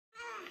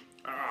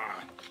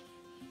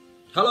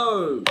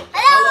Hello!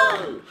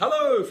 Hello!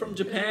 Hello from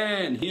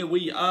Japan! Here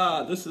we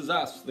are. This is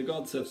us, the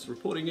Godsiffs,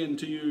 reporting in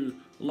to you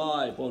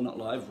live, well not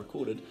live,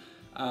 recorded,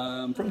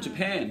 from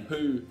Japan,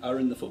 who are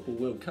in the Football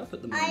World Cup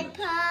at the moment. I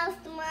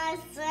passed my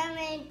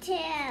swimming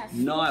test.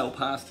 Niall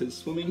passed his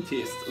swimming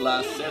test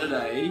last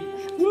Saturday.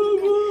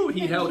 Woo woo!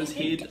 He held his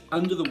head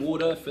under the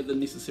water for the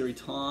necessary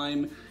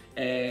time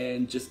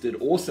and just did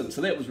awesome.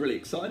 So that was really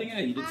exciting,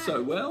 eh? He did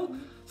so well.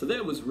 So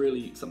that was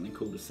really something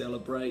cool to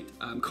celebrate.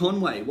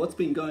 Conway, what's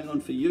been going on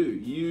for you?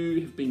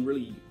 You have been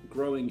really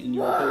growing in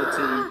your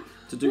ability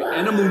to do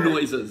animal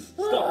noises.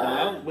 Stop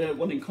now, we're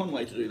wanting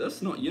Conway to do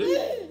this, not you.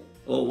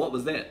 Oh, what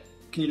was that?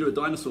 Can you do a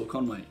dinosaur,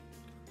 Conway?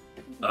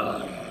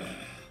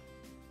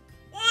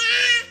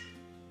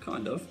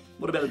 Kind of.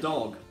 What about a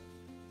dog?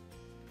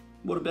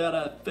 What about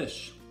a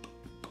fish?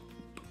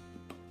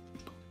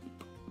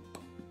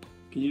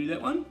 Can you do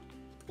that one?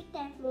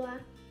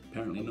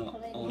 Apparently not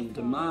on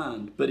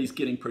demand, but he's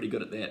getting pretty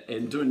good at that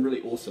and doing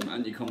really awesome,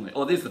 aren't you, Conway?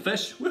 Oh, there's the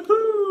fish.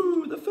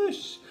 Woohoo! The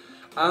fish.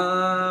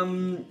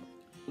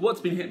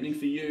 What's been happening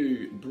for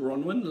you,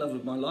 Bronwyn, love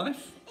of my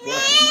life, wife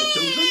of my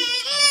children?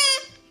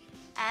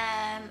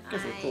 Go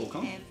for a call,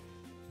 Con.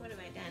 What have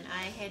I done?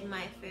 I had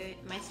my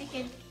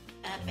second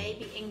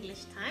baby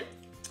English time,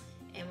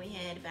 and we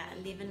had about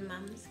 11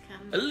 mums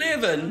come.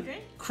 11?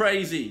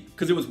 Crazy,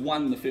 because it was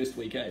 1 the first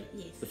week, eh?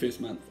 Yes. The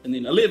first month, and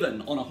then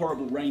 11 on a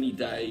horrible rainy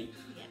day,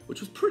 which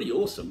was pretty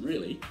awesome,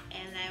 really.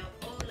 And they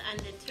were all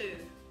under 2,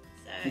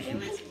 so it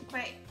was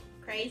quite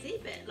crazy,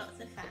 but lots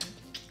of fun.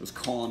 It was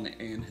Con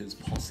and his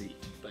posse,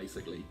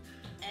 basically.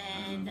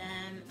 And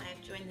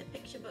I've joined the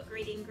picture book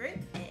reading group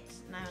at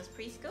Niall's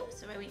preschool,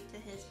 so I went to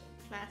his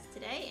class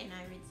today and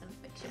I read some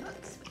picture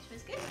books, which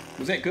was good.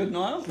 Was that good,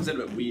 Niall? Was that a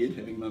bit weird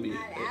having mummy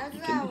That at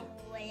was kindy?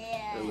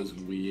 weird. It was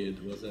weird,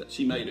 was it?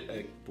 She made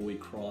a boy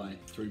cry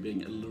through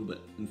being a little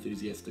bit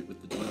enthusiastic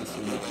with the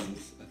dinosaur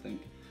noises, I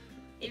think.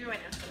 Everyone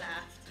else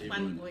laughed.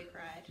 Everyone. One boy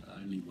cried.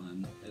 Only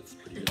one. That's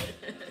pretty good.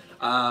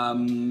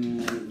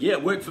 Yeah,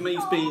 work for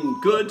me's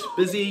been good,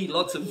 busy,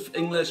 lots of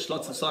English,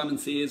 lots of Simon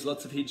Says,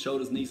 lots of head,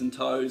 shoulders, knees and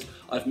toes.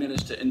 I've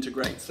managed to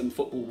integrate some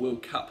Football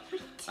World Cup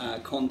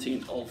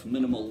content of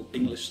minimal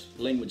English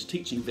language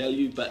teaching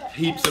value, but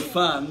heaps of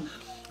fun.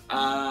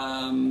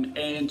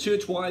 And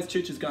church-wise,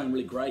 church is going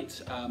really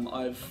great.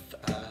 I've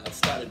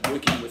started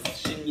working with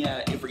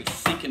Shinya every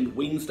second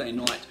Wednesday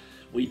night.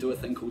 We do a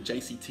thing called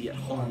JCT at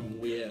home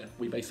where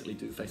we basically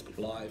do Facebook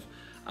Live,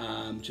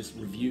 just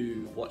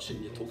review what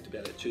Shinya talked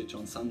about at church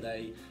on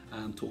Sunday,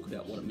 talk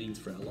about what it means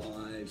for our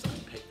lives,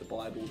 unpack the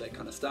Bible, that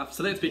kind of stuff.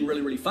 So that's been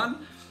really, really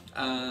fun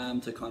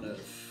to kind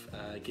of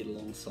get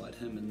alongside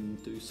him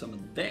and do some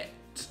of that.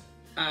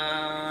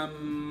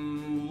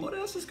 What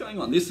else is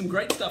going on? There's some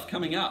great stuff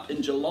coming up.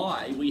 In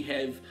July we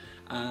have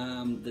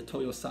the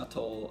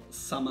Toyosato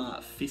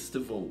Summer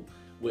Festival,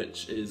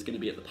 which is going to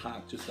be at the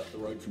park just up the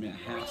road from our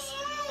house.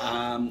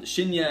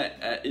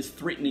 Shinya is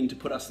threatening to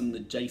put us in the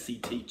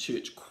JCT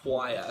church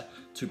choir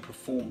to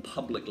perform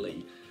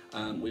publicly.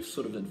 We've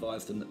sort of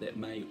advised him that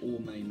may or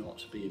may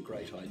not be a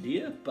great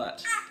idea,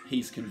 but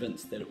he's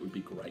convinced that it would be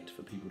great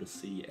for people to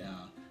see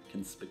our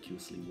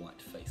conspicuously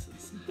white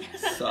faces.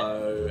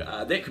 So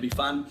that could be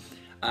fun.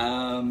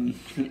 And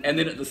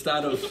then at the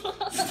start of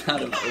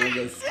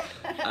August,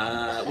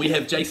 we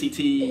have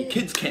JCT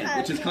Kids Camp,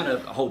 which is kind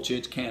of a whole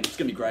church camp. It's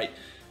going to be great.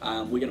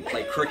 We're going to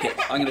play cricket.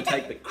 I'm going to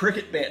take the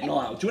cricket bat,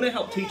 Niall. Do you want to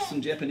help teach some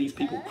Japanese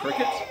people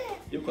cricket?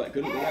 You're quite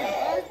good at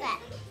that.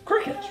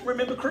 Cricket.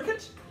 Remember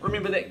cricket?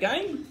 Remember that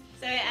game?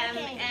 So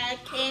our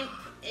camp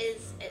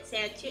it's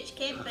our church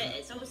camp, but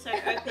it's also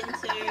open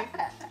to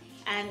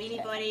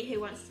anybody who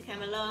wants to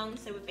come along.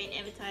 So we've been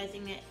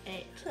advertising it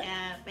at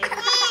our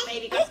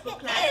baby gospel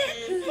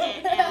classes,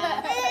 at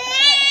our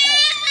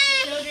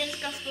children's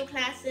gospel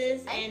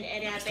classes, and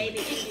at our baby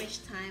English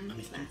time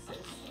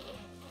classes.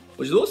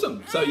 Which is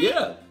awesome. So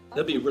yeah,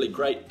 that'd be a really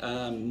great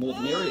more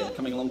than area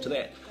coming along to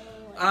that.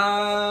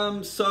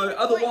 So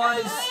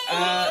otherwise,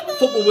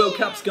 Football World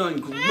Cup's going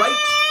great.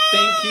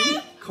 Thank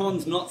you.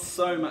 Con's not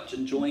so much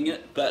enjoying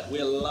it, but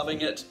we're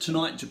loving it.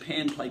 Tonight,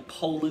 Japan play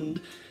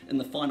Poland in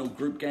the final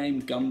group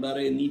game.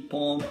 Gambare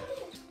Nippon.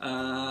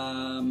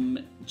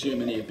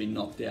 Germany have been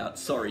knocked out.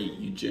 Sorry,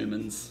 you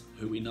Germans,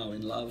 who we know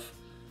and love.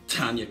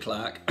 Tanya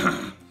Clark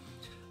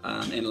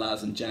and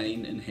Lars and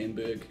Jane in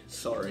Hamburg.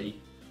 Sorry.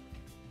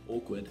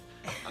 Awkward.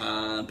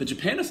 But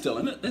Japan is still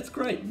in it. That's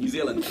great. New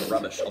Zealand's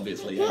rubbish,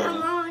 obviously.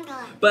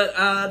 But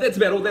that's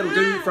about all that'll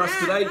do for us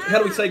today. How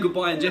do we say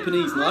goodbye in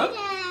Japanese, no?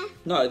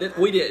 No, that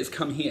oida is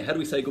come here. How do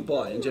we say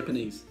goodbye in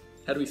Japanese?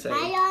 How do we say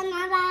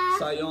Sayonara.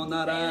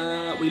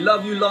 Sayonara. We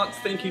love you lots.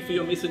 Thank you for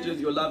your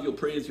messages, your love, your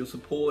prayers, your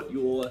support,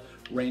 your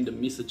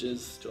random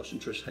messages. Josh and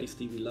Trish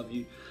Hasty, we love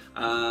you.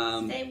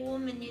 Stay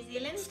warm in New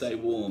Zealand. Stay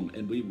warm,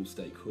 and we will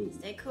stay cool.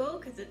 Stay cool,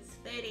 because it's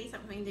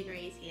 30-something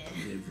degrees here.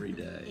 Every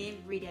day.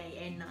 Every day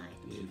and night.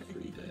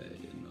 Every day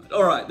and night.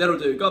 Alright, that'll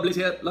do. God bless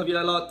you. Love you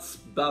lots.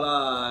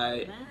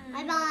 Bye-bye. Bye.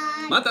 Bye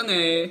bye. Mata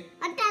ne.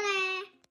 Mata ne.